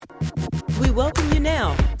We welcome you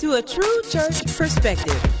now to A True Church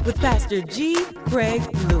Perspective with Pastor G. Craig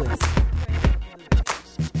Lewis.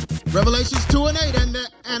 Revelations 2:8,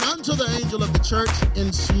 and unto the angel of the church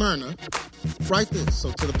in Smyrna, write this.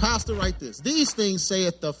 So to the pastor, write this. These things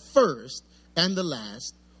saith the first and the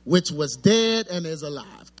last, which was dead and is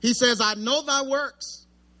alive. He says, I know thy works.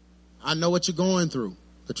 I know what you're going through,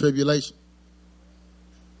 the tribulation.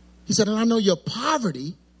 He said, and I know your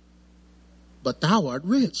poverty, but thou art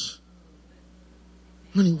rich.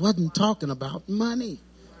 And he wasn't talking about money,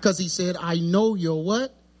 because he said, I know your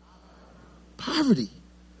what? Poverty,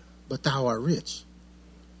 but thou art rich.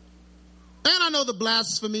 And I know the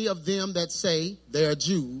blasphemy of them that say they are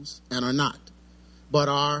Jews and are not, but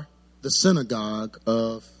are the synagogue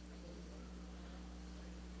of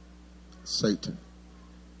Satan.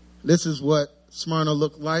 This is what Smyrna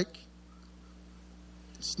looked like.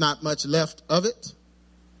 It's not much left of it,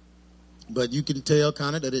 but you can tell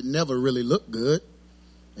kind of that it never really looked good.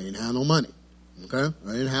 They didn't have no money, okay?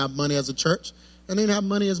 They didn't have money as a church, and they didn't have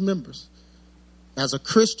money as members. As a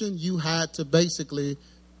Christian, you had to basically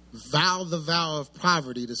vow the vow of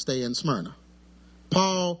poverty to stay in Smyrna.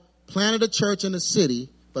 Paul planted a church in a city,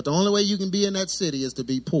 but the only way you can be in that city is to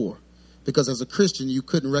be poor, because as a Christian, you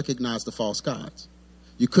couldn't recognize the false gods.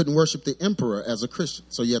 You couldn't worship the emperor as a Christian,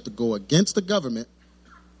 so you have to go against the government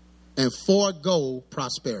and forego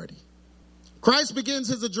prosperity. Christ begins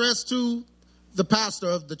his address to the pastor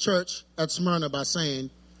of the church at Smyrna by saying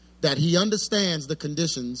that he understands the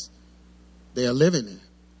conditions they are living in.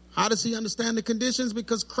 How does he understand the conditions?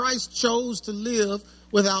 Because Christ chose to live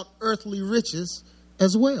without earthly riches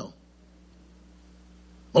as well.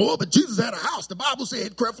 Oh, but Jesus had a house. The Bible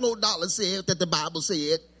said, Creflo Dollar said that the Bible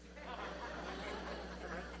said.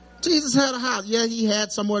 Jesus had a house. Yeah, he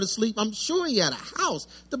had somewhere to sleep. I'm sure he had a house.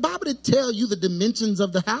 The Bible didn't tell you the dimensions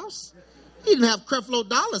of the house. He didn't have Creflo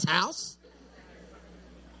Dollar's house.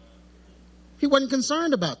 He wasn't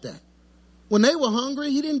concerned about that. When they were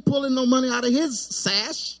hungry, he didn't pull in no money out of his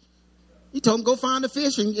sash. He told them, go find a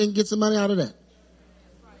fish and get some money out of that.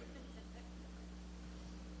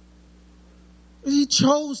 He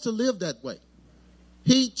chose to live that way.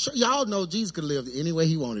 Y'all know Jesus could live any way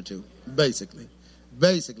he wanted to, basically.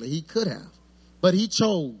 Basically, he could have. But he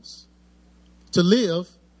chose to live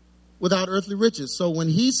without earthly riches. So when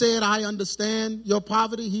he said, I understand your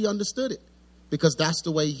poverty, he understood it. Because that's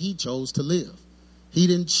the way he chose to live. He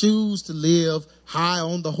didn't choose to live high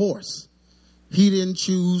on the horse. He didn't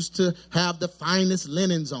choose to have the finest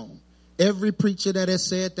linens on. Every preacher that has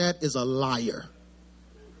said that is a liar.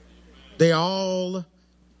 They all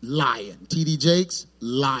lying. T.D. Jakes,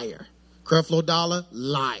 liar. Creflo Dollar,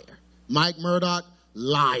 liar. Mike Murdoch,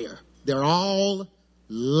 liar. They're all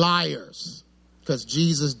liars. Because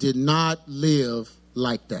Jesus did not live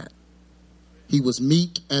like that. He was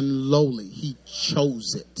meek and lowly. He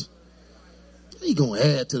chose it. He going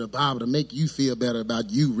to add to the Bible to make you feel better about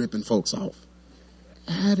you ripping folks off.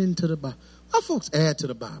 Adding to the Bible. Why folks add to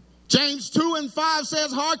the Bible? James 2:5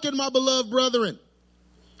 says, hearken, my beloved brethren.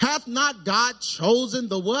 Hath not God chosen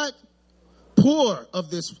the what? Poor of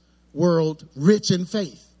this world, rich in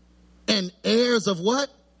faith. And heirs of what?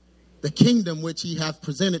 The kingdom which he hath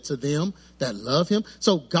presented to them that love him.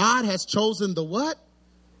 So God has chosen the what?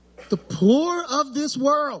 The poor of this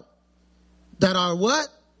world that are what?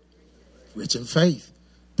 Rich in faith.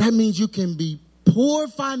 That means you can be poor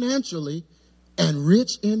financially and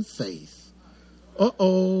rich in faith.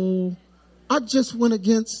 Uh-oh. I just went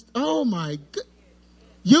against, oh my God.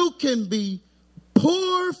 You can be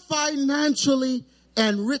poor financially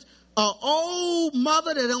and rich. An old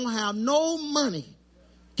mother that don't have no money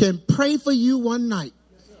can pray for you one night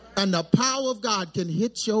and the power of God can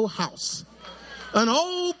hit your house. An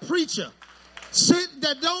old preacher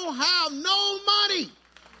that don't have no money,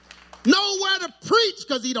 nowhere to preach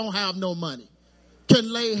because he don't have no money,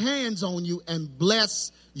 can lay hands on you and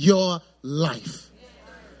bless your life.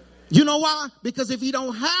 You know why? Because if he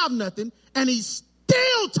don't have nothing and he's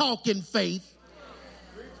still talking faith,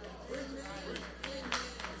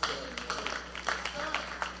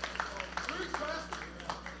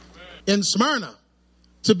 in Smyrna,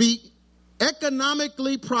 to be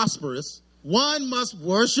economically prosperous, one must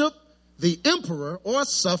worship the emperor or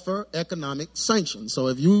suffer economic sanctions. So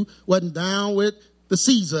if you wasn't down with the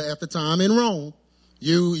Caesar at the time in Rome,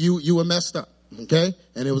 you were messed up, okay?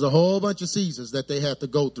 And there was a whole bunch of Caesars that they had to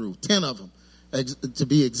go through, 10 of them to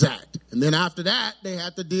be exact. And then after that, they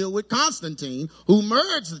had to deal with Constantine, who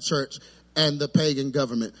merged the church and the pagan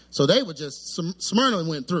government. So they were just, Smyrna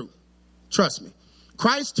went through. Trust me.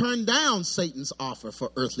 Christ turned down Satan's offer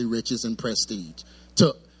for earthly riches and prestige.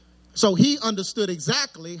 So he understood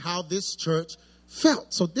exactly how this church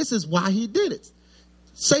felt. So this is why he did it.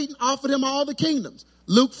 Satan offered him all the kingdoms.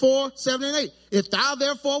 Luke 4:7-8. If thou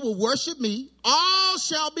therefore will worship me, all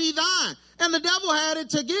shall be thine. And the devil had it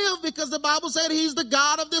to give because the Bible said he's the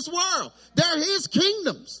God of this world. They're his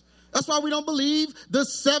kingdoms. That's why we don't believe the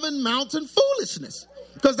 7 mountain foolishness,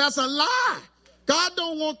 because that's a lie. God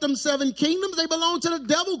don't want them 7 kingdoms. They belong to the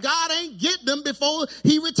devil. God ain't get them before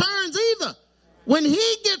he returns either. When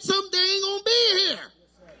he gets them, they ain't going to be here.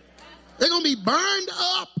 They're going to be burned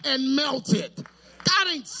up and melted. God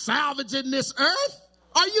ain't salvaging this earth.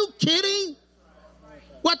 Are you kidding?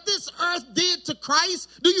 What this earth did to Christ,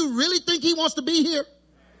 do you really think he wants to be here?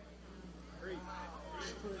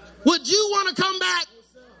 Would you want to come back?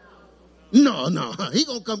 No. He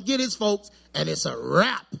going to come get his folks, and it's a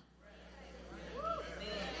wrap.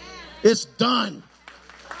 It's done.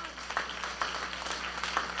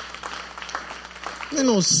 Ain't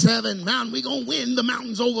no 7 mountains. We going to win the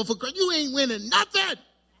mountains over for Christ. You ain't winning nothing.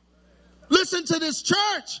 Listen to this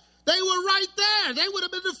church. They were right there. They would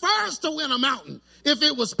have been the first to win a mountain if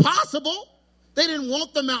it was possible. They didn't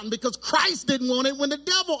want the mountain because Christ didn't want it when the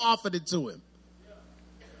devil offered it to him.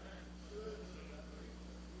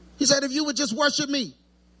 He said, if you would just worship me,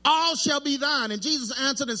 all shall be thine. And Jesus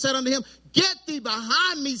answered and said unto him, get thee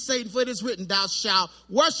behind me, Satan, for it is written, thou shalt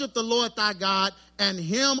worship the Lord thy God, and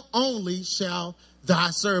him only shall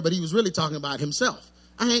thou serve. But he was really talking about himself.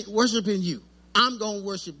 I ain't worshiping you. I'm going to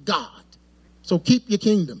worship God. So keep your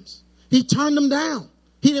kingdoms. He turned them down.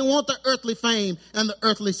 He didn't want the earthly fame and the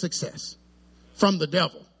earthly success from the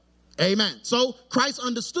devil. Amen. So Christ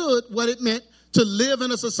understood what it meant to live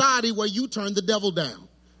in a society where you turn the devil down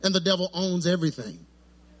and the devil owns everything.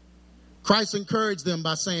 Christ encouraged them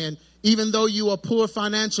by saying, even though you are poor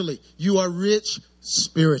financially, you are rich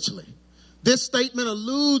spiritually. This statement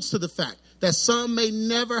alludes to the fact that some may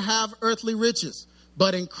never have earthly riches,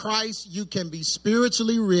 but in Christ you can be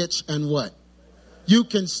spiritually rich and what? You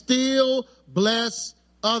can still bless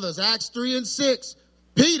others. Acts 3:6.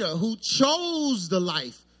 Peter, who chose the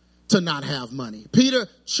life to not have money. Peter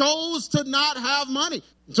chose to not have money.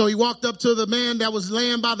 So he walked up to the man that was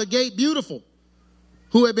laying by the gate, beautiful,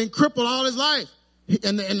 who had been crippled all his life.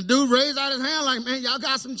 And the dude raised out his hand like, man, y'all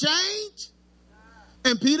got some change?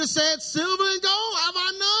 And Peter said, silver and gold have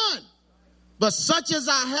I none. But such as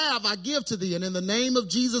I have, I give to thee. And in the name of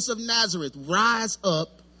Jesus of Nazareth, rise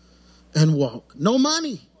up and walk. No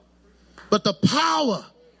money, but the power.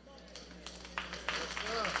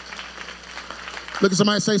 Look at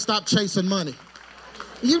somebody say, stop chasing money.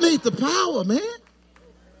 You need the power, man.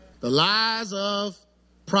 The lies of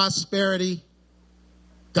prosperity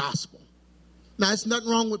gospel. Now, there's nothing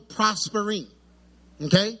wrong with prospering,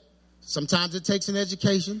 okay? Sometimes it takes an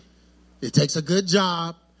education. It takes a good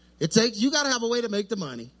job. You got to have a way to make the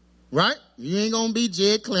money, right? You ain't going to be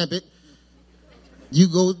Jed Clampett. You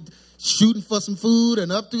go shooting for some food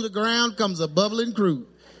and up through the ground comes a bubbling crude.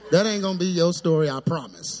 That ain't going to be your story, I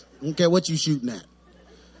promise. I don't care what you shooting at.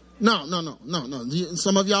 No.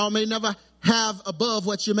 Some of y'all may never have above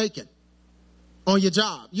what you're making on your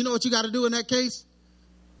job. You know what you got to do in that case?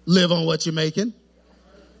 Live on what you're making.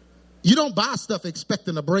 You don't buy stuff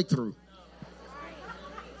expecting a breakthrough.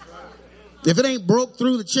 If it ain't broke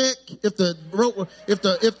through the check, if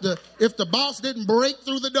the boss didn't break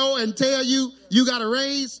through the door and tell you you got a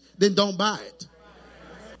raise, then don't buy it.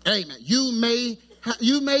 Amen. You may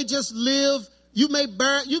just live. You may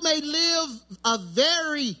live a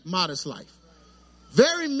very modest life,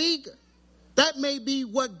 very meager. That may be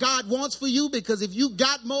what God wants for you, because if you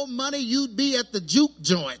got more money, you'd be at the juke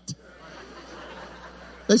joint.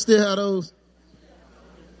 They still have those.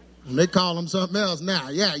 They call them something else now.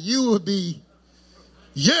 Yeah, you would be,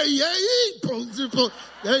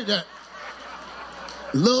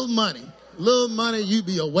 little money, you'd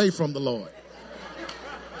be away from the Lord.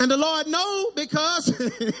 And the Lord know, because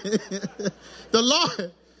the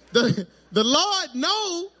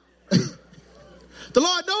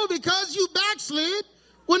Lord know because you backslid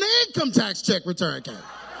when the income tax check return came.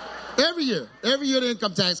 Every year the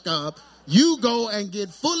income tax comes, you go and get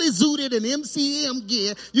fully zooted in MCM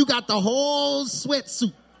gear. You got the whole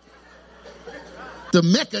sweatsuit. The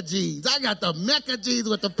Mecca jeans. I got the Mecca jeans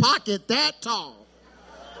with the pocket that tall.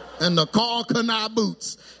 And the Carl Canal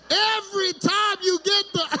boots. Every time you get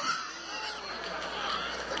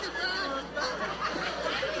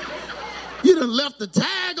you done left the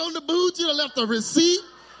tag on the boots. You done left the receipt.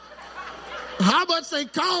 How much they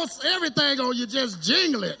cost? Everything on you just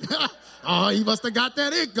jingling. Oh, he must have got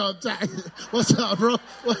that income tax. What's up, bro?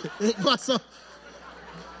 What's up?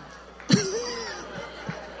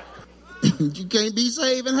 You can't be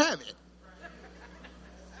saved and have it.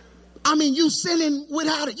 I mean, you sinning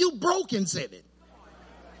without it. You broke in sinning.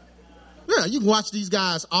 Yeah, you can watch these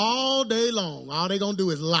guys all day long. All they going to do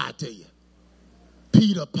is lie to you.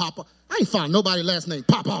 Peter Popoff. I ain't found nobody last name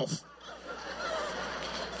Popoff.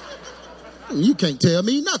 You can't tell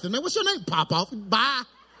me nothing. What's your name? Popoff. Bye.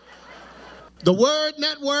 The Word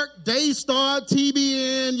Network, Daystar,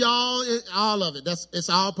 TBN, y'all, all of it. It's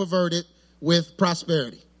all perverted with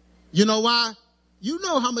prosperity. You know why? You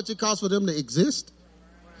know how much it costs for them to exist?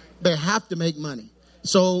 They have to make money.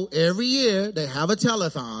 So every year they have a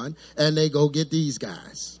telethon and they go get these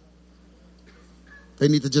guys. They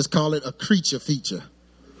need to just call it a creature feature.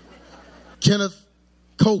 Kenneth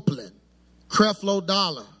Copeland, Creflo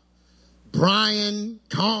Dollar, Brian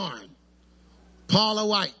Karn, Paula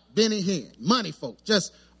White, Benny Hinn, money folks,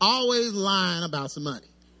 just always lying about some money.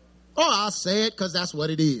 Oh, I'll say it because that's what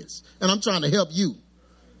it is. And I'm trying to help you.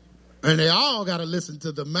 And they all got to listen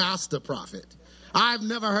to the master prophet. I've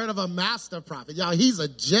never heard of a master prophet. Y'all, he's a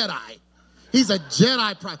Jedi. He's a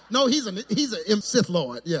Jedi prophet. No, he's a Sith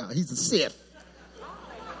Lord. Yeah, he's a Sith.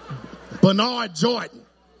 Bernard Jordan.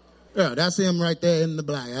 Yeah, that's him right there in the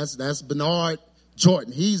black. That's Bernard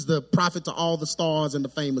Jordan. He's the prophet to all the stars and the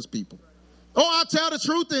famous people. Oh, I'll tell the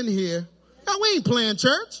truth in here. Y'all, we ain't playing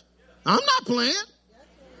church. I'm not playing.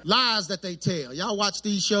 Lies that they tell. Y'all watch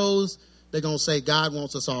these shows, they're going to say God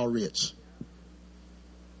wants us all rich.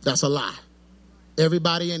 That's a lie.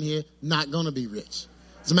 Everybody in here not going to be rich.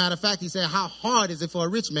 As a matter of fact, he said, how hard is it for a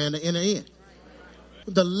rich man to enter in?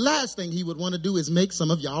 The last thing he would want to do is make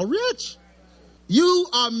some of y'all rich. You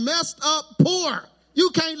are messed up poor. You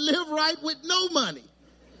can't live right with no money.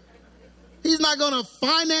 He's not going to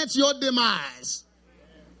finance your demise.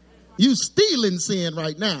 You stealing sin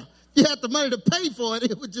right now. You had the money to pay for it,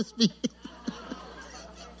 it would just be.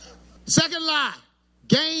 Second lie,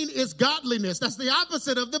 gain is godliness. That's the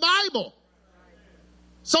opposite of the Bible.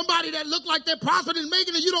 Somebody that look like they're prospering and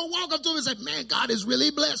making it, you don't walk up to them and say, man, God has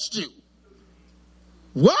really blessed you.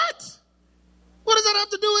 What? What does that have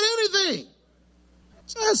to do with anything?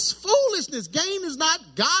 Just foolishness. Gain is not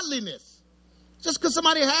godliness. Just because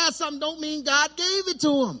somebody has something don't mean God gave it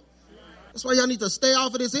to them. That's why y'all need to stay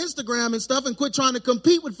off of this Instagram and stuff and quit trying to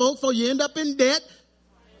compete with folks before you end up in debt.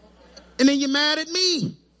 And then you're mad at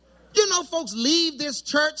me. You know, folks leave this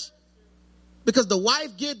church because the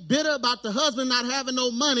wife get bitter about the husband not having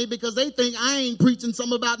no money because they think I ain't preaching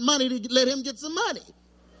something about money to let him get some money.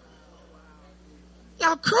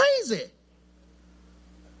 Y'all crazy.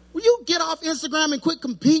 Will you get off Instagram and quit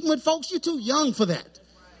competing with folks? You're too young for that.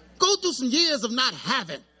 Go through some years of not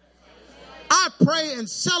having. I pray and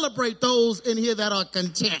celebrate those in here that are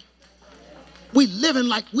content. We living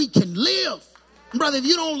like we can live. Brother, if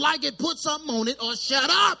you don't like it, put something on it or shut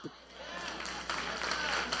up.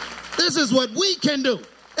 This is what we can do.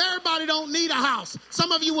 Everybody don't need a house.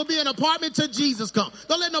 Some of you will be in an apartment till Jesus comes.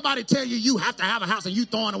 Don't let nobody tell you you have to have a house and you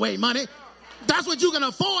throwing away money. That's what you can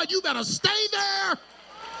afford. You better stay there.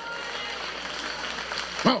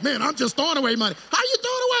 Oh, man, I'm just throwing away money. How you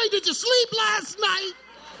throwing away? Did you sleep last night?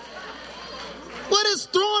 What is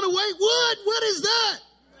throwing away wood? What is that?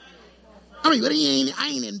 I mean, I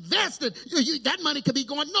ain't invested. That money could be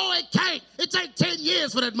going. No, it can't. It takes 10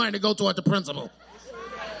 years for that money to go toward the principal.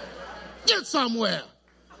 Get somewhere.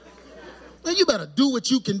 Well, you better do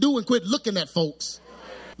what you can do and quit looking at folks.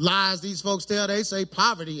 Lies these folks tell, they say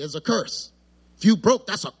poverty is a curse. If you broke,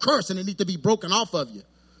 that's a curse and it needs to be broken off of you.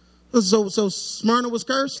 So Smyrna was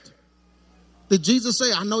cursed? Did Jesus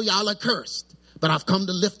say, I know y'all are cursed, but I've come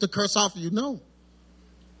to lift the curse off of you? No.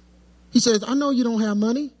 He says, I know you don't have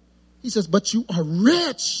money. He says, but you are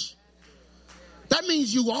rich. That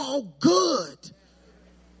means you all good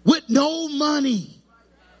with no money.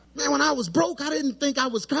 Man, when I was broke, I didn't think I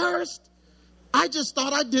was cursed. I just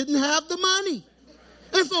thought I didn't have the money.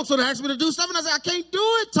 And folks would ask me to do something. I said, I can't do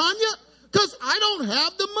it, Tanya, because I don't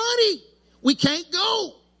have the money. We can't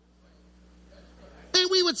go. And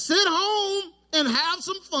we would sit home and have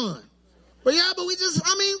some fun. But we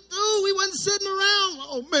wasn't sitting around.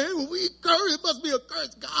 Oh, man, when we curse, it must be a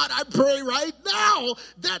curse. God, I pray right now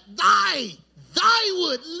that thy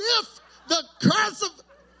would lift the curse of.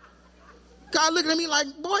 God looking at me like,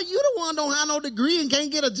 boy, you the one don't have no degree and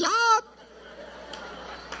can't get a job.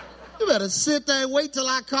 You better sit there and wait till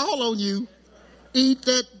I call on you. Eat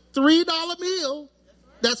that $3 meal.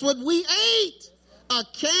 That's what we ate. A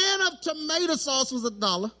can of tomato sauce was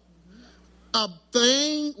 $1.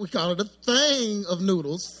 We call it a thing of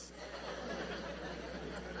noodles.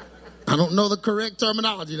 I don't know the correct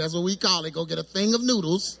terminology. That's what we call it. Go get a thing of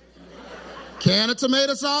noodles, can of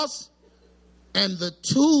tomato sauce, and the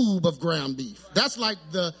tube of ground beef. That's like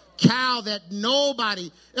the cow that nobody,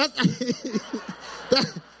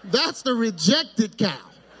 that's the rejected cow.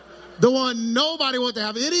 The one nobody wants to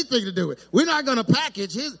have anything to do with. We're not going to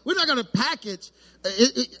package. We don't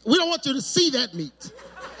want you to see that meat.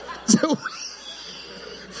 So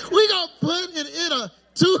we're going to put it in a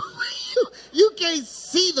tube. You can't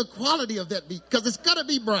see the quality of that meat because it's going to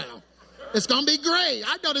be brown. It's going to be gray.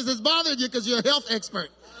 I know this is bothering you because you're a health expert.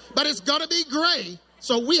 But it's going to be gray.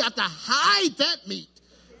 So we have to hide that meat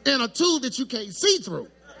in a tube that you can't see through.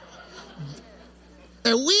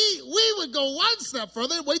 And we would go one step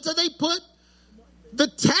further and wait till they put the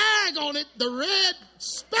tag on it, the red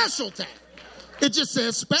special tag. It just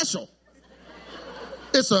says special.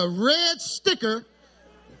 It's a red sticker,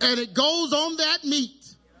 and it goes on that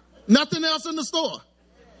meat. Nothing else in the store.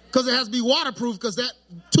 Because it has to be waterproof because that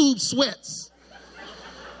tube sweats.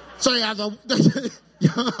 So you have to,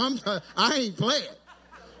 I ain't playing.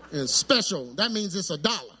 It's special. That means it's $1.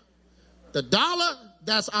 The $1,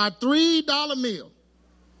 that's our $3 meal.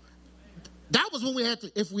 That was when we had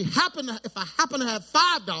to, if I happen to have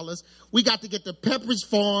 $5, we got to get the Pepperidge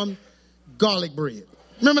Farm garlic bread.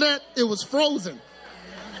 Remember that? It was frozen.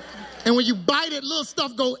 And when you bite it, little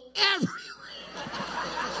stuff go everywhere.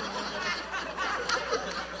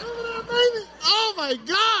 Oh my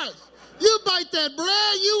gosh. You bite that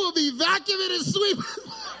bread, you will be vacuuming and sweeping.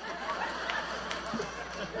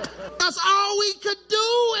 That's all we could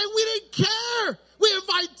do, and we didn't care. We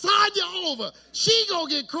invite Tanya over. She gonna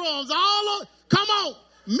get crumbs all over. Come on.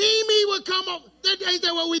 Mimi would come up. Ain't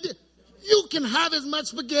that what we did? You can have as much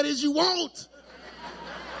spaghetti as you want.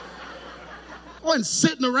 I wasn't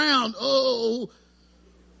sitting around, no,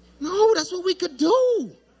 that's what we could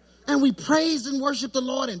do. And we praised and worshiped the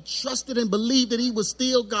Lord and trusted and believed that he was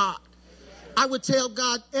still God. I would tell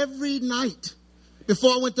God every night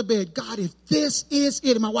before I went to bed, God, if this is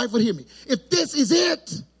it, and my wife would hear me, if this is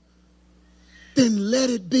it, then let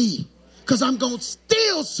it be, because I'm going to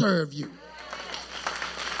still serve you.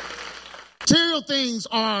 Material things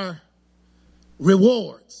are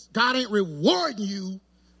rewards. God ain't rewarding you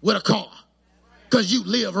with a car because you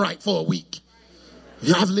live right for a week.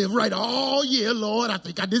 I've lived right all year, Lord. I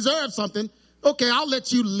think I deserve something. Okay, I'll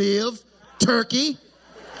let you live, turkey.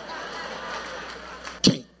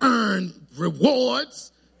 Can't earn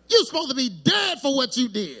rewards. You're supposed to be dead for what you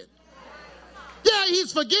did. Yeah,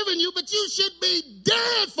 he's forgiven you, but you should be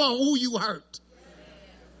dead for who you hurt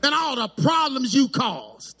and all the problems you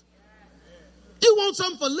caused. You want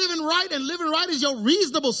something for living right, and living right is your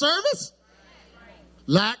reasonable service?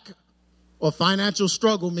 Lack or financial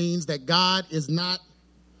struggle means that God is not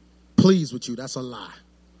pleased with you. That's a lie.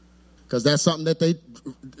 Because that's something that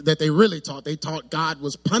they really taught. They taught God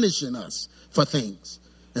was punishing us for things.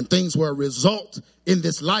 And things were a result in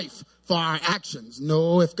this life for our actions.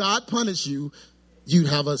 No, if God punished you, you'd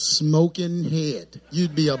have a smoking head.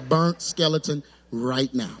 You'd be a burnt skeleton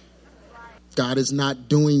right now. God is not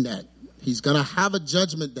doing that. He's going to have a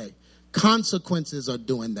judgment day. Consequences are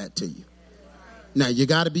doing that to you. Now, you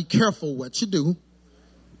got to be careful what you do,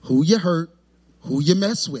 who you hurt, who you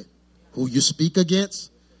mess with, who you speak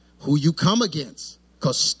against, who you come against,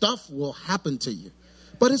 because stuff will happen to you.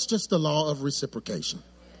 But it's just the law of reciprocation.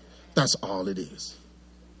 That's all it is.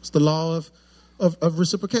 It's the law of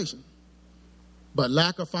reciprocation. But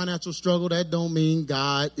lack of financial struggle, that don't mean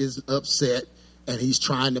God is upset and he's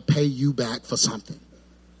trying to pay you back for something.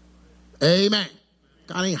 Amen.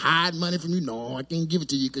 God ain't hiding money from you. No, I can't give it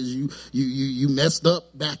to you because you messed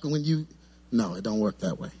up back when you. No, it don't work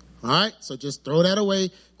that way. All right? So just throw that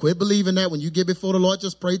away. Quit believing that. When you get before the Lord,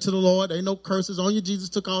 just pray to the Lord. There ain't no curses on you. Jesus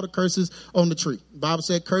took all the curses on the tree. The Bible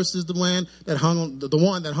said curse is the one that hung on the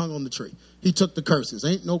one that hung on the tree. He took the curses.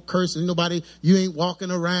 Ain't no curse. Ain't nobody. You ain't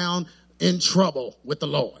walking around in trouble with the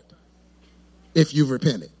Lord if you've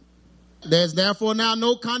repented. There's therefore now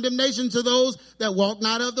no condemnation to those that walk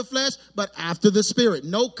not of the flesh, but after the Spirit.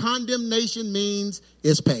 No condemnation means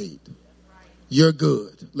it's paid. You're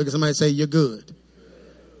good. Look at somebody and say, you're good.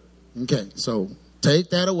 Okay, so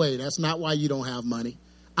take that away. That's not why you don't have money.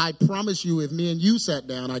 I promise you, if me and you sat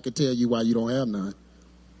down, I could tell you why you don't have none.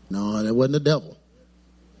 No, that wasn't the devil.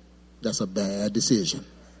 That's a bad decision.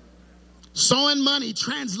 Sowing money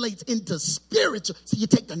translates into spiritual. So you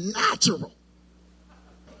take the natural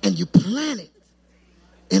and you plant it,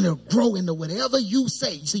 and it'll grow into whatever you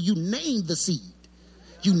say. So you name the seed.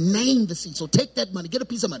 You name the seed. So take that money. Get a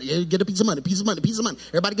piece of money. Get a piece of money. Piece of money. Piece of money.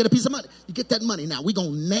 Everybody get a piece of money. You get that money. Now we're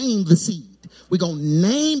going to name the seed. We're going to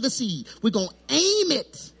name the seed. We're going to aim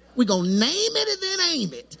it. We're going to name it and then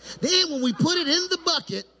aim it. Then when we put it in the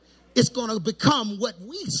bucket, it's going to become what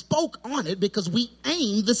we spoke on it because we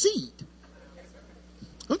aimed the seed.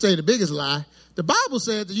 I'll tell you the biggest lie. The Bible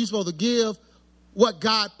says that you're supposed to give what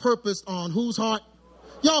God purposed on whose heart?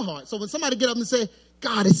 Your heart. So when somebody get up and say,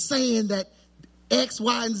 God is saying that X,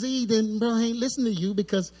 Y, and Z, then, bro, I ain't listen to you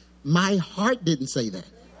because my heart didn't say that.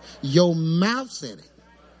 Your mouth said it.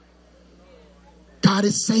 God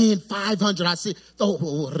is saying 500. I see,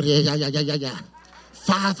 yeah.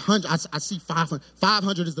 500. I see 500.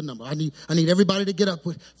 500 is the number. I need everybody to get up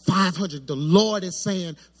with 500. The Lord is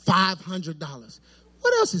saying $500.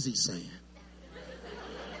 What else is he saying?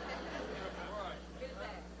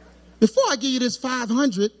 Before I give you this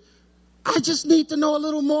 500, I just need to know a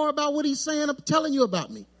little more about what he's saying. I'm telling you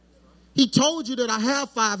about me. He told you that I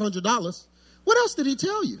have $500. What else did he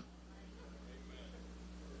tell you?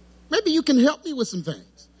 Maybe you can help me with some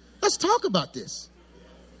things. Let's talk about this.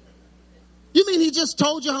 You mean he just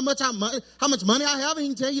told you how much money I have and he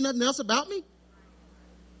can tell you nothing else about me?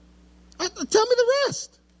 Tell me the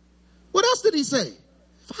rest. What else did he say?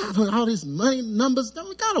 500, all these money numbers.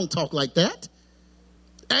 God don't talk like that.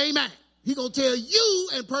 Amen. He gonna tell you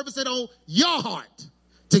and purpose it on your heart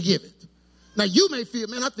to give it. Now you may feel,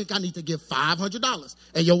 man, I think I need to give $500.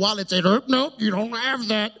 And your wallet said, nope, you don't have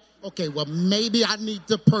that. Okay, well, maybe I need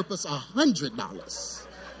to purpose $100.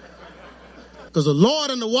 Because the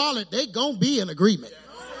Lord and the wallet, they gonna be in agreement.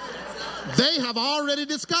 They have already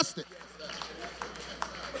discussed it.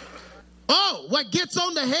 Oh, what gets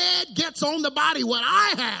on the head gets on the body. What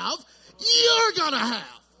I have, you're gonna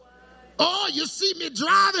have. Oh, you see me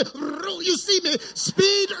driving, you see me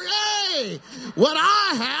speed, hey, what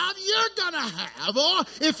I have, you're gonna have. Or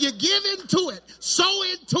if you give into it, sow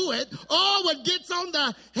into it, oh, what gets on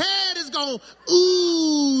the head is gonna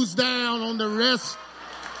ooze down on the rest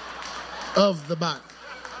of the body.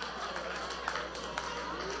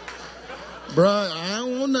 Bruh, I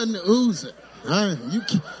don't want nothing to ooze it.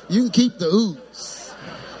 You can keep the ooze.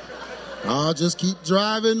 I'll just keep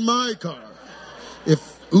driving my car. If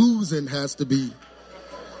oozing has to be.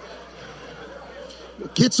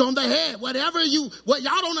 Gets on the head. What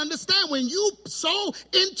y'all don't understand, when you sow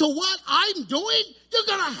into what I'm doing, you're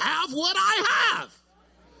going to have what I have.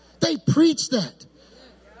 They preach that.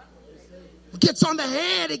 Gets on the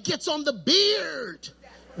head, it gets on the beard.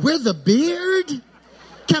 We're the beard?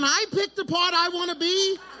 Can I pick the part I want to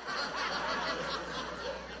be?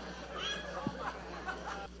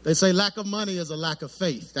 They say lack of money is a lack of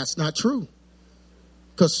faith. That's not true.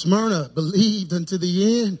 Because Smyrna believed unto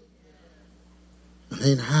the end. They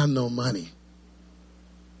didn't have no money.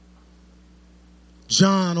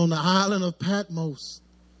 John on the island of Patmos,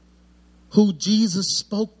 who Jesus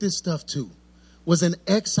spoke this stuff to, was in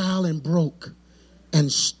exile and broke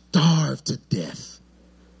and starved to death.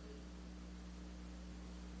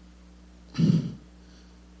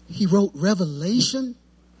 He wrote Revelation,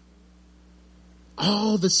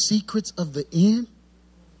 all the secrets of the end,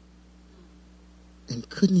 and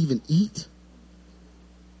couldn't even eat.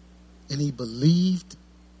 And he believed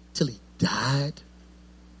till he died.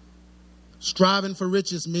 Striving for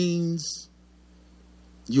riches means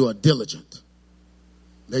you are diligent.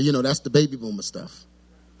 Now, that's the baby boomer stuff.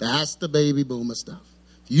 That's the baby boomer stuff.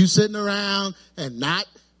 If you sitting around and not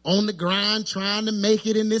on the grind trying to make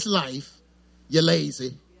it in this life, you're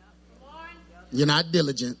lazy. You're not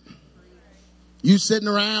diligent. You sitting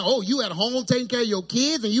around, you at home taking care of your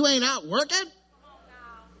kids and you ain't out working?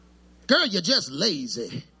 Girl, you're just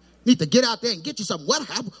lazy. Need to get out there and get you something.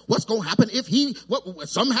 What's going to happen if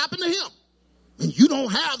something happened to him? And you don't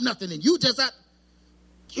have nothing and you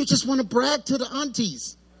just want to brag to the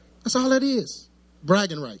aunties. That's all that is.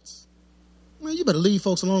 Bragging rights. Man, you better leave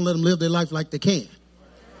folks alone, let them live their life like they can.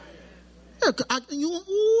 Yeah, I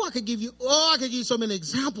could give you so many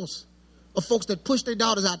examples of folks that pushed their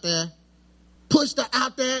daughters out there, pushed her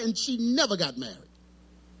out there, and she never got married.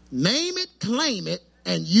 Name it, claim it,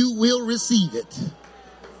 and you will receive it.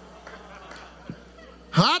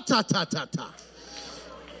 Ha ta ta ta ta.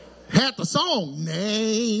 Had the song,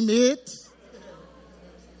 name it,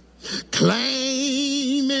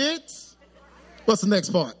 claim it. What's the next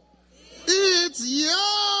part? It's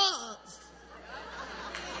yours.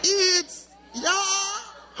 It's your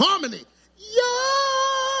harmony. Yours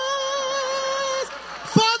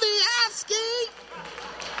for the asking.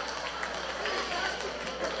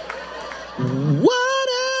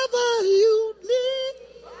 Whatever you need.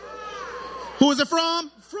 Who is it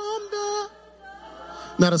from? From the.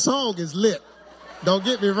 Now the song is lit. Don't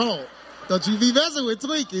get me wrong. Don't you be messing with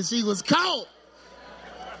Twinkie. She was cold.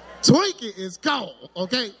 Twinkie is cold,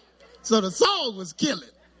 okay? So the song was killing.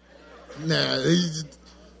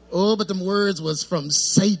 But them words was from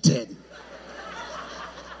Satan.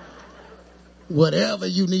 Whatever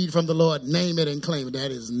you need from the Lord, name it and claim it.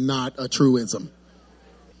 That is not a truism.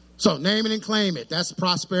 So name it and claim it. That's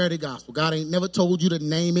prosperity gospel. God ain't never told you to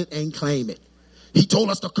name it and claim it. He told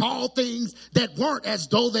us to call things that weren't as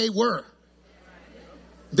though they were.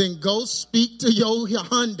 Then go speak to your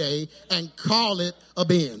Hyundai and call it a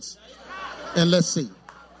Benz. And let's see.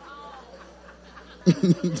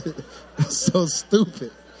 So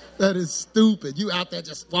stupid. That is stupid. You out there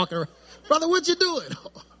just walking around. Brother, what you doing?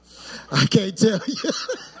 I can't tell you.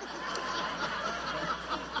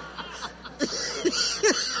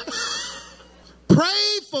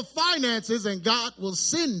 Pray for finances and God will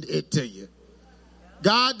send it to you.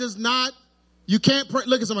 God does not, you can't pray.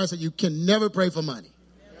 Look at somebody and say, you can never pray for money.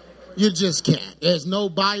 You just can't. There's no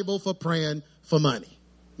Bible for praying for money.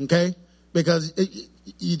 Okay? Because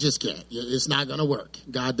you just can't. It's not going to work.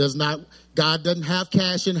 God doesn't have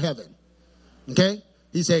cash in heaven. Okay?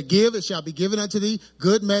 He said, give, it shall be given unto thee,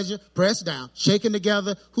 good measure, pressed down, shaken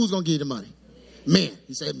together. Who's going to give you the money? Men.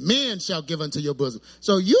 He said, men shall give unto your bosom.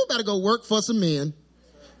 So you better go work for some men,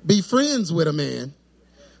 be friends with a man,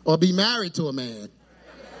 or be married to a man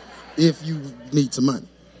if you need some money.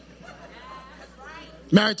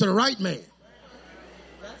 Married to the right man.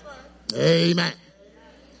 Amen.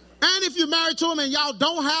 And if you're married to him and y'all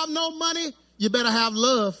don't have no money, you better have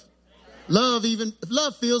love. Love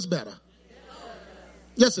feels better.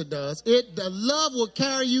 Yes, it does. The love will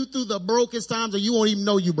carry you through the brokest times and you won't even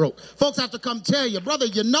know you broke. Folks have to come tell you, brother,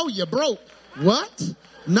 you know you're broke. What?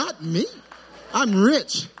 Not me. I'm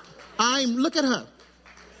rich. Look at her.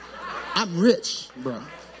 I'm rich, bro.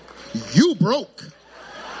 You broke.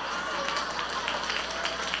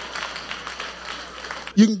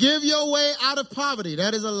 You can give your way out of poverty.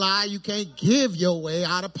 That is a lie. You can't give your way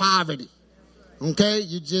out of poverty. Okay?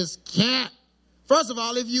 You just can't. First of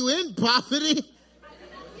all, if you in poverty,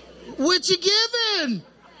 what you giving?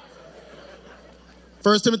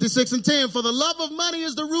 1 Timothy 6:10, for the love of money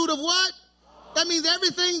is the root of what? That means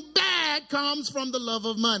everything bad comes from the love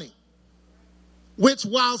of money. Which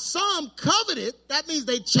while some covet it, that means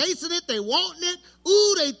they chasing it, they wanting it.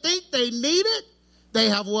 Ooh, they think they need it. They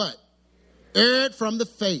have what? Erred from the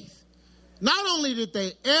faith. Not only did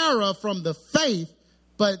they err from the faith,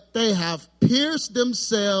 but they have pierced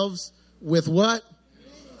themselves with what?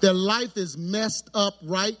 Their life is messed up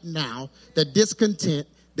right now. They're discontent.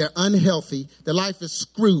 They're unhealthy. Their life is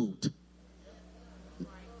screwed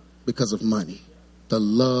because of money. The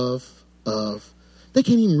love of... They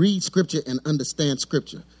can't even read scripture and understand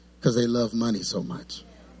scripture because they love money so much.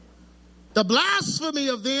 The blasphemy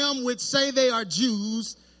of them which say they are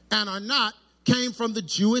Jews and are not came from the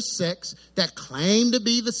Jewish sects that claimed to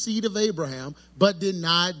be the seed of Abraham but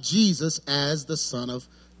denied Jesus as the Son of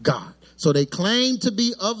God. So they claimed to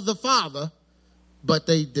be of the Father, but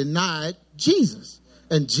they denied Jesus.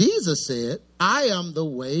 And Jesus said, I am the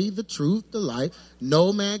way, the truth, the life.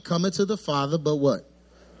 No man cometh to the Father but what?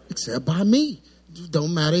 Except by me.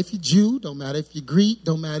 Don't matter if you're Jew, don't matter if you're Greek,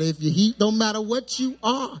 don't matter if you're Heat, don't matter what you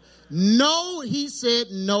are. No, he said,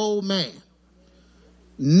 no man.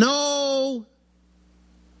 No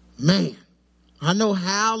man. I know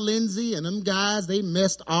Hal Lindsey and them guys, they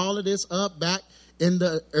messed all of this up back in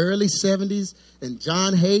the early 70s, and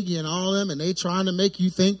John Hagee and all of them, and they trying to make you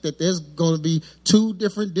think that there's going to be two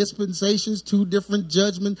different dispensations, two different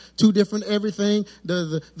judgments, two different everything.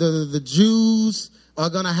 The Jews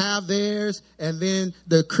are going to have theirs, and then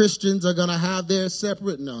the Christians are going to have theirs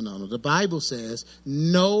separate. No. The Bible says,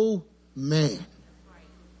 no man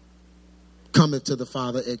cometh to the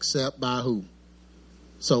Father except by who?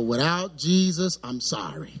 So without Jesus, I'm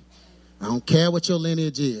sorry. I don't care what your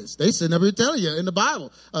lineage is. They sitting up here telling you in the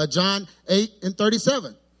Bible. John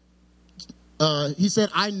 8:37. He said,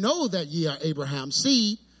 I know that ye are Abraham's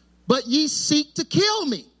seed, but ye seek to kill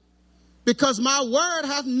me, because my word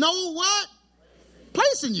hath no what?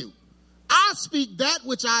 Place in you. I speak that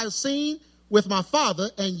which I have seen with my Father,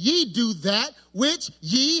 and ye do that which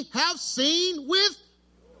ye have seen with.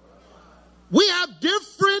 We have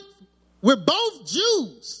different, we're both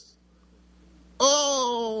Jews.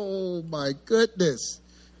 Oh my goodness.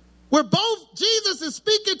 We're both, Jesus is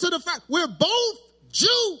speaking to the fact, we're both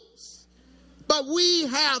Jews, but we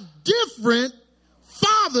have different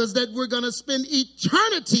fathers that we're going to spend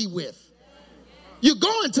eternity with. You're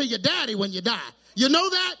going to your daddy when you die. You know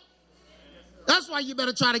that? That's why you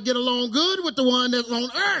better try to get along good with the one that's on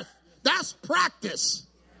earth. That's practice.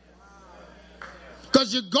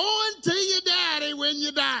 Because you're going to your daddy when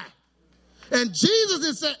you die. And Jesus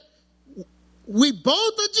is saying, we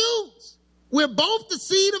both are Jews. We're both the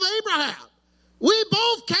seed of Abraham. We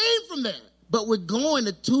both came from there. But we're going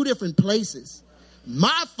to two different places.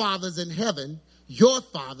 My Father's in heaven. Your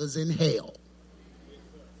Father's in hell.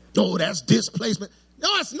 Oh, that's displacement. No,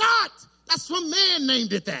 it's not. That's some man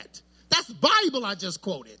named it that. That's Bible I just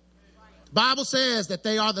quoted. Bible says that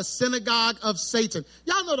they are the synagogue of Satan.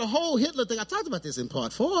 Y'all know the whole Hitler thing. I talked about this in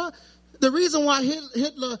part 4. The reason why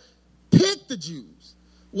Hitler picked the Jews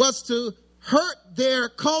was to hurt their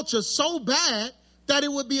culture so bad that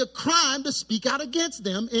it would be a crime to speak out against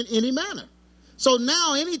them in any manner. So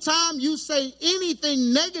now anytime you say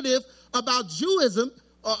anything negative about Judaism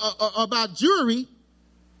or about Jewry,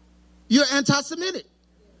 you're anti-Semitic.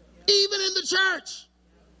 Even in the church,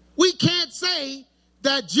 we can't say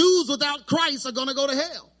that Jews without Christ are going to go to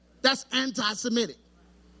hell. That's anti-Semitic.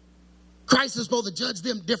 Christ is supposed to judge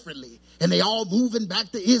them differently. And they all moving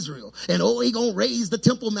back to Israel. And he going to raise the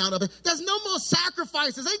Temple Mount of it. There's no more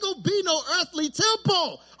sacrifices. Ain't going to be no earthly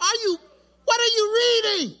temple. What are you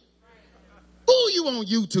reading? Ooh, you on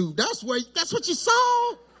YouTube. That's what you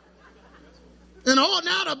saw. And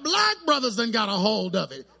now the black brothers done got a hold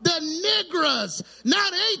of it. The Negras. Now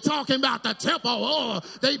they ain't talking about the temple. Oh,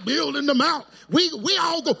 they building the mount. We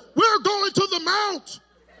all go, we're going to the mount.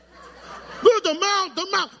 The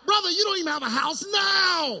mount. Brother, you don't even have a house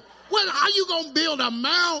now. When are you going to build a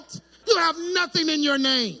mount? You have nothing in your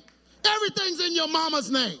name. Everything's in your mama's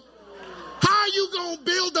name. How are you going to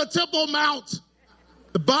build a temple mount?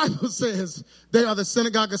 The Bible says they are the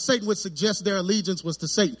synagogue of Satan, which suggests their allegiance was to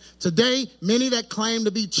Satan. Today, many that claim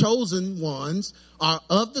to be chosen ones are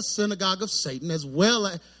of the synagogue of Satan as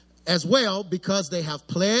well because they have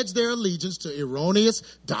pledged their allegiance to erroneous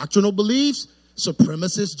doctrinal beliefs,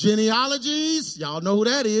 supremacist genealogies. Y'all know who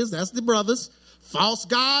that is. That's the brothers. False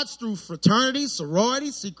gods through fraternities,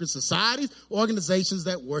 sororities, secret societies, organizations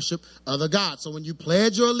that worship other gods. So when you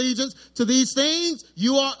pledge your allegiance to these things,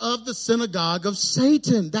 you are of the synagogue of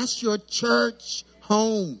Satan. That's your church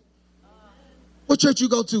home. What church you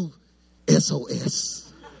go to?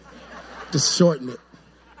 SOS. Just shorten it.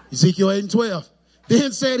 Ezekiel 8:12.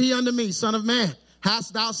 Then said he unto me, Son of man,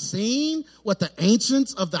 hast thou seen what the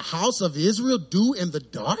ancients of the house of Israel do in the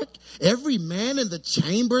dark? Every man in the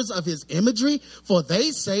chambers of his imagery? For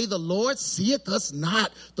they say, the Lord seeth us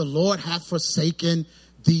not. The Lord hath forsaken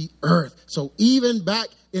the earth. So even back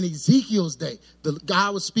in Ezekiel's day, the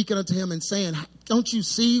guy was speaking unto him and saying, don't you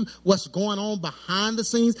see what's going on behind the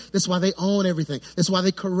scenes? That's why they own everything. That's why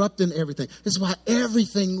they corrupting everything. That's why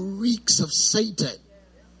everything reeks of Satan.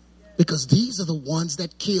 Because these are the ones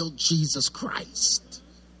that killed Jesus Christ.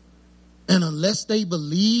 And unless they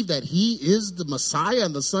believe that he is the Messiah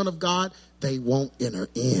and the Son of God, they won't enter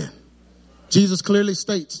in. Jesus clearly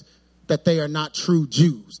states that they are not true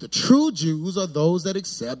Jews. The true Jews are those that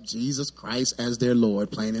accept Jesus Christ as their Lord,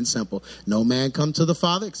 plain and simple. No man come to the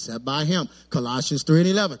Father except by him. Colossians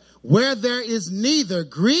 3:11. Where there is neither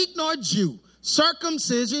Greek nor Jew,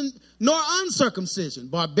 circumcision nor uncircumcision,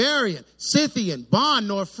 barbarian, Scythian, bond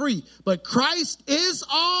nor free, but Christ is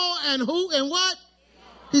all, and who and what?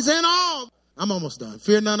 He's in all. I'm almost done.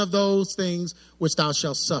 Fear none of those things which thou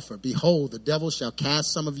shalt suffer. Behold, the devil shall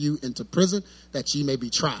cast some of you into prison, that ye may be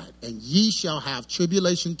tried, and ye shall have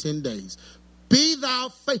tribulation 10 days. Be thou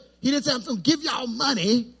faithful. He didn't say, I'm going to give y'all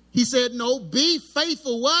money. He said, no, be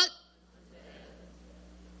faithful. What?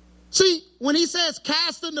 See, when he says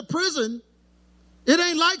cast into prison, it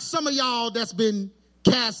ain't like some of y'all that's been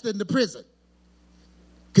cast into prison.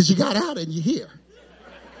 Because you got out and you're here.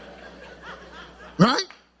 Right?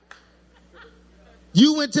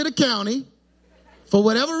 You went to the county for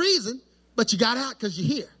whatever reason, but you got out because you're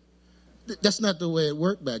here. That's not the way it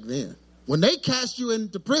worked back then. When they cast you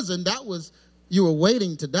into prison, that was, you were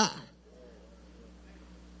waiting to die.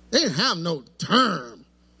 They didn't have no term.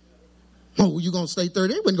 Oh, you going to stay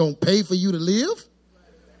 30? They wasn't going to pay for you to live.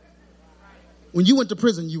 When you went to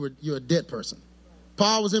prison, you're a dead person.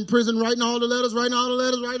 Paul was in prison writing all the letters.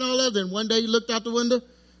 Then one day he looked out the window,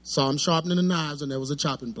 saw him sharpening the knives, and there was a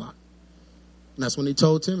chopping block. And that's when he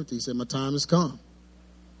told Timothy, he said, my time has come.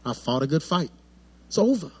 I fought a good fight. It's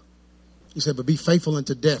over. He said, but be faithful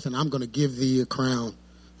unto death, and I'm going to give thee a crown.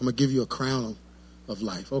 I'm going to give you a crown of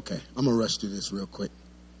life. Okay, I'm going to rush through this real quick.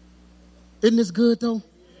 Isn't this good, though?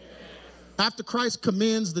 After Christ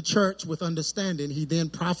commends the church with understanding, he then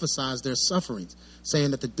prophesies their sufferings,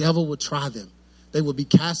 saying that the devil would try them. They would be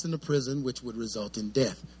cast into prison, which would result in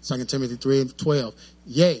death. 2 Timothy 3:12.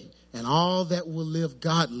 Yea, and all that will live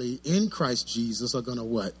godly in Christ Jesus are going to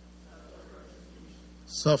what?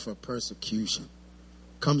 Suffer persecution.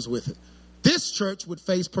 Comes with it. This church would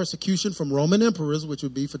face persecution from Roman emperors, which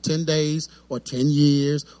would be for 10 days or 10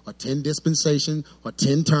 years or 10 dispensations or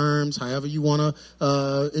 10 terms, however you want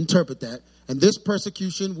to interpret that. And this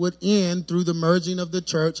persecution would end through the merging of the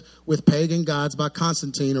church with pagan gods by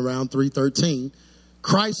Constantine around 313.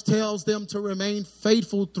 Christ tells them to remain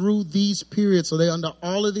faithful through these periods. So they're under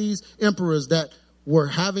all of these emperors that were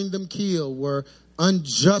having them killed, were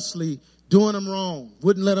unjustly doing them wrong,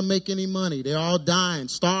 wouldn't let them make any money. They're all dying,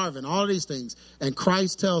 starving, all of these things. And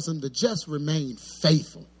Christ tells them to just remain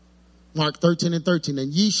faithful. Mark 13:13,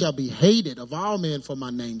 and ye shall be hated of all men for my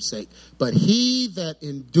name's sake. But he that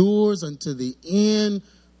endures unto the end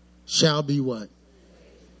shall be what?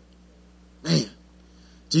 Man.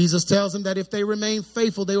 Jesus tells them that if they remain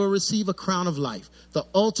faithful, they will receive a crown of life. The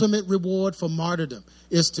ultimate reward for martyrdom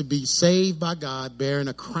is to be saved by God, bearing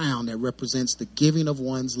a crown that represents the giving of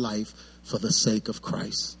one's life for the sake of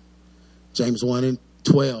Christ. James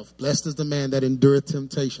 1:12, blessed is the man that endureth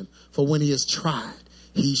temptation, for when he is tried,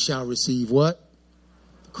 he shall receive what?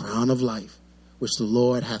 The crown of life, which the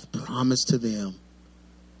Lord hath promised to them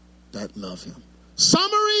that love him.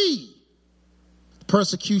 Summary. The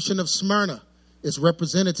persecution of Smyrna is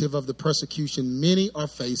representative of the persecution many are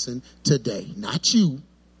facing today. Not you.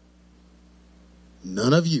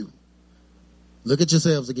 None of you. Look at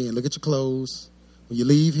yourselves again. Look at your clothes. When you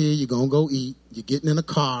leave here, you're going to go eat. You're getting in a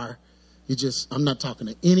car. I'm not talking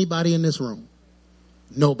to anybody in this room.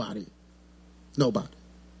 Nobody.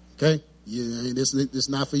 Okay? This is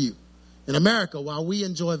not for you. In America, while we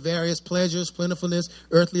enjoy various pleasures, plentifulness,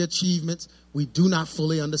 earthly achievements, we do not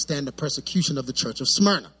fully understand the persecution of the church of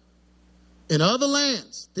Smyrna. In other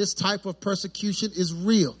lands, this type of persecution is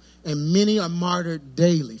real, and many are martyred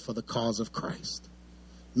daily for the cause of Christ.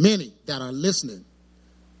 Many that are listening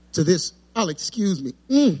to this, excuse me,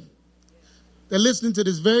 they're listening to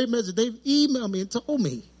this very message. They've emailed me and told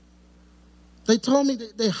me. They told me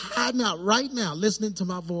that they're hiding out right now, listening to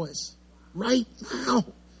my voice. Right now.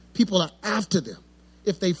 People are after them.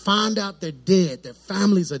 If they find out they're dead, their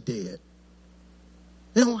families are dead.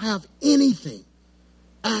 They don't have anything.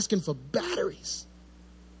 Asking for batteries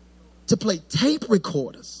to play tape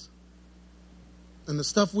recorders. And the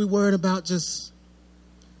stuff we worried about just,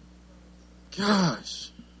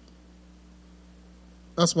 gosh.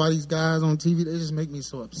 That's why these guys on TV, they just make me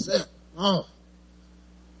so upset. Oh.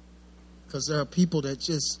 Because there are people that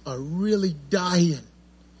just are really dying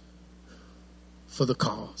for the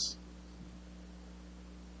cause.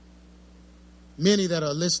 Many that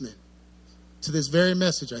are listening to this very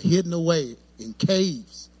message are hidden away in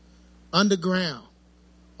caves, underground,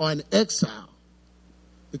 or in exile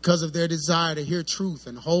because of their desire to hear truth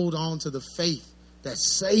and hold on to the faith that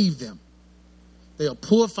saved them. They are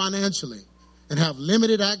poor financially and have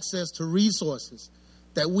limited access to resources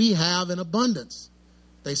that we have in abundance.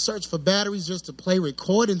 They search for batteries just to play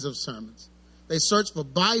recordings of sermons. They search for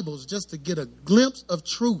Bibles just to get a glimpse of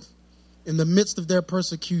truth in the midst of their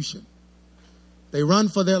persecution. They run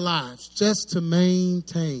for their lives just to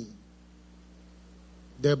maintain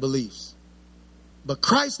their beliefs. But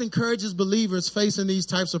Christ encourages believers facing these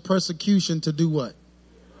types of persecution to do what?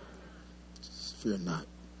 Fear not.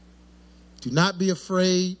 Do not be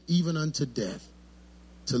afraid even unto death.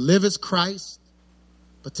 To live is Christ,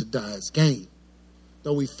 but to die is gain.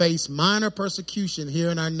 Though we face minor persecution here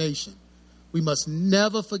in our nation, we must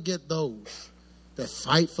never forget those that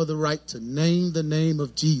fight for the right to name the name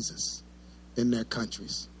of Jesus in their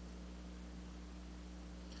countries.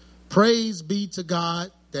 Praise be to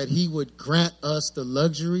God that he would grant us the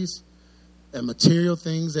luxuries and material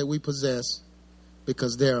things that we possess,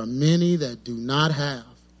 because there are many that do not have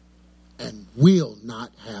and will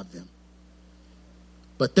not have them.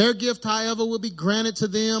 But their gift, however, will be granted to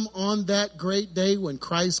them on that great day when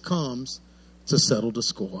Christ comes to settle the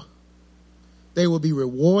score. They will be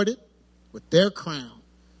rewarded with their crown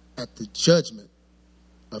at the judgment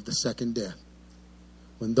of the second death,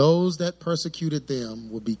 when those that persecuted them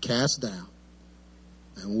will be cast down,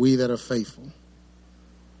 and we that are faithful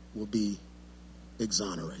will be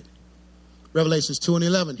exonerated. Revelations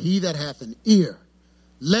 2:11, he that hath an ear,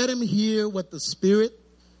 let him hear what the Spirit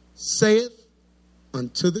saith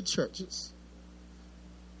unto the churches.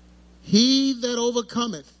 He that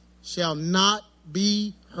overcometh shall not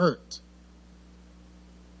be hurt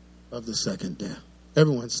of the second death.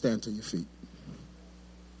 Everyone stand to your feet.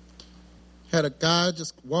 Had a guy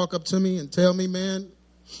just walk up to me and tell me, man,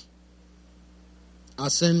 I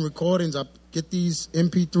send recordings, I get these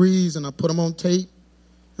MP3s and I put them on tape,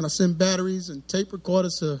 and I send batteries and tape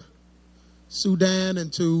recorders to Sudan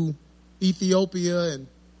and to Ethiopia, and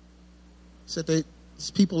said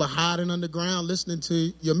these people are hiding underground listening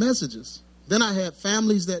to your messages. Then I had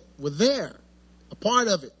families that were there, a part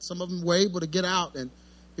of it. Some of them were able to get out and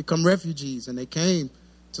become refugees, and they came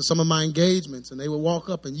to some of my engagements, and they would walk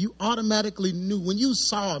up, and you automatically knew when you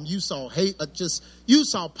saw them, you saw hate, you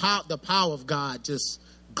saw the power of God just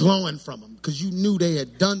glowing from them, because you knew they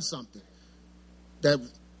had done something that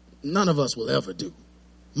none of us will ever do.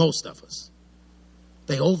 Most of us.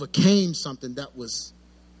 They overcame something that was,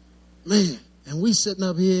 man, and we sitting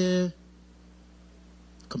up here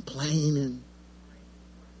complaining,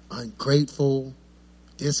 ungrateful,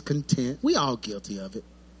 discontent. We all guilty of it.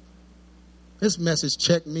 This message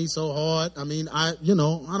checked me so hard. I mean, I'm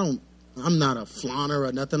not a flaunter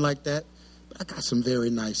or nothing like that, but I got some very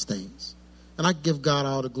nice things. And I give God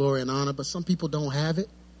all the glory and honor, but some people don't have it.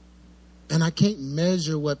 And I can't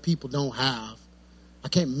measure what people don't have. I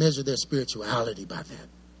can't measure their spirituality by that.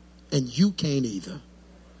 And you can't either.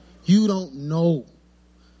 You don't know.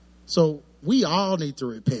 So we all need to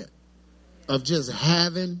repent of just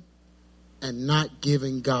having and not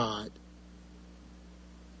giving God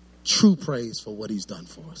true praise for what he's done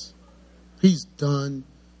for us. He's done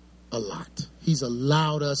a lot. He's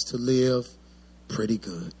allowed us to live pretty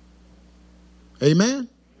good. Amen?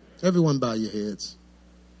 Everyone bow your heads.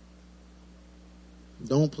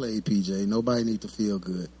 Don't play, PJ. Nobody need to feel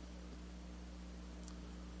good.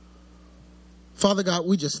 Father God,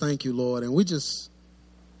 we just thank you, Lord, and we just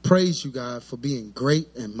praise you, God, for being great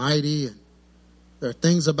and mighty. And there are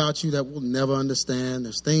things about you that we'll never understand.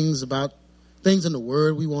 There's things in the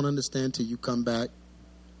word we won't understand till you come back.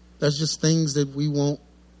 There's just things that we won't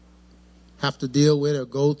have to deal with or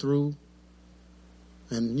go through.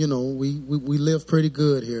 And, we live pretty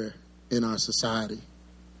good here in our society.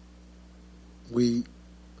 We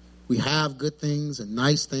have good things and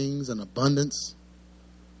nice things and abundance.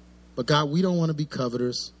 But God, we don't want to be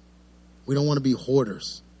coveters. We don't want to be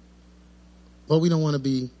hoarders. But we don't want to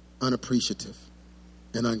be unappreciative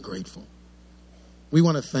and ungrateful. We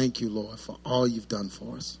want to thank you, Lord, for all you've done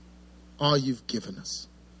for us, all you've given us,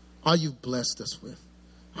 all you've blessed us with.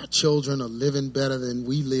 Our children are living better than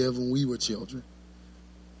we lived when we were children.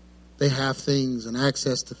 They have things and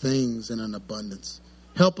access to things in an abundance.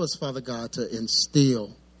 Help us, Father God, to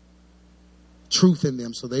instill truth in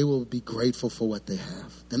them so they will be grateful for what they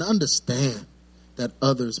have and understand that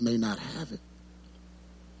others may not have it.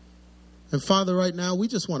 And Father, right now, we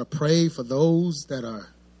just want to pray for those that are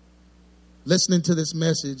listening to this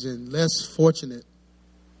message in less fortunate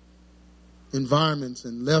environments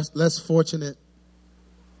and less fortunate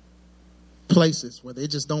places where they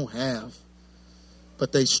just don't have,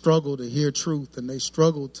 but they struggle to hear truth and they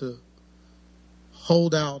struggle to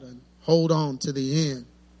hold out and hold on to the end.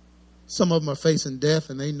 Some of them are facing death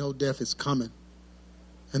and they know death is coming,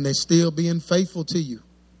 and they still being faithful to you.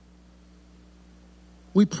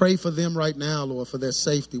 We pray for them right now, Lord, for their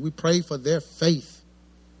safety. We pray for their faith,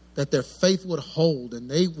 that their faith would hold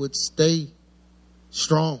and they would stay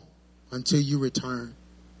strong until you return.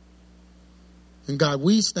 And God,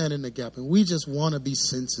 we stand in the gap and we just want to be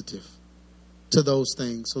sensitive to those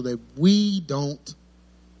things so that we don't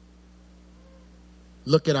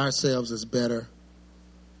look at ourselves as better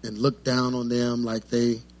and look down on them like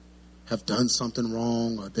they have done something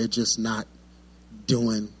wrong or they're just not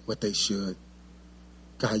doing what they should.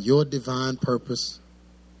 God, your divine purpose,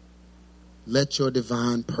 let your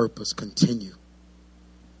divine purpose continue.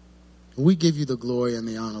 We give you the glory and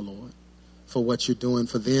the honor, Lord, for what you're doing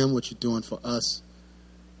for them, what you're doing for us.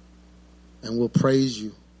 And we'll praise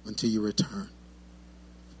you until you return.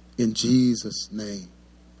 In Jesus' name,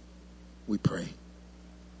 we pray.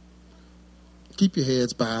 Keep your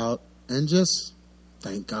heads bowed and just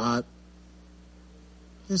thank God.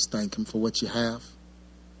 Just thank him for what you have.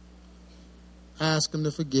 Ask him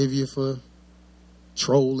to forgive you for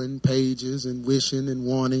trolling pages and wishing and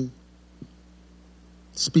wanting,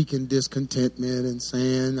 speaking discontentment and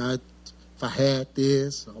saying, if I had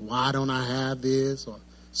this, or why don't I have this, or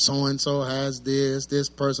so-and-so has this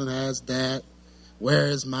person has that, where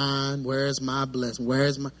is mine, where is my blessing, where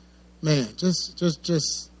is my, man,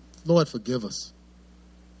 just, Lord, forgive us.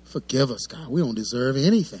 Forgive us, God. We don't deserve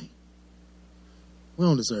anything. We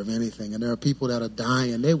don't deserve anything. And there are people that are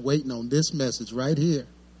dying. They're waiting on this message right here.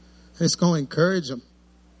 And it's going to encourage them.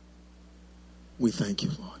 We thank you,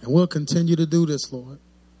 Lord. And we'll continue to do this, Lord.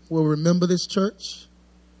 We'll remember this church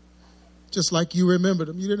just like you remembered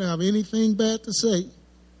them. You didn't have anything bad to say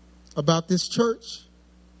about this church.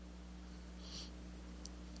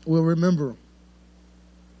 We'll remember them.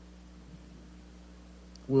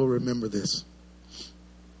 We'll remember this.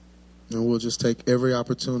 And we'll just take every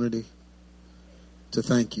opportunity to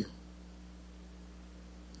thank you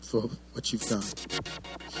for what you've done.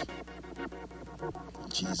 In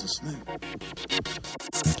Jesus' name.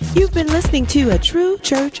 You've been listening to A True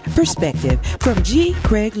Church Perspective from G.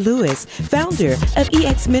 Craig Lewis, founder of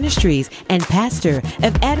EX Ministries and pastor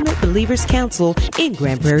of Adamant Believers Council in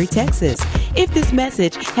Grand Prairie, Texas. If this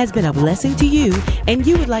message has been a blessing to you and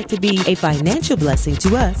you would like to be a financial blessing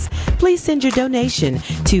to us, please send your donation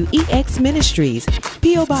to EX Ministries,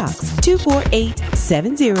 P.O. Box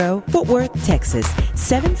 24870, Fort Worth, Texas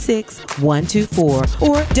 76124,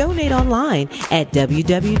 or donate online at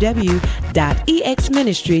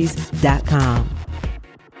www.exministries.com.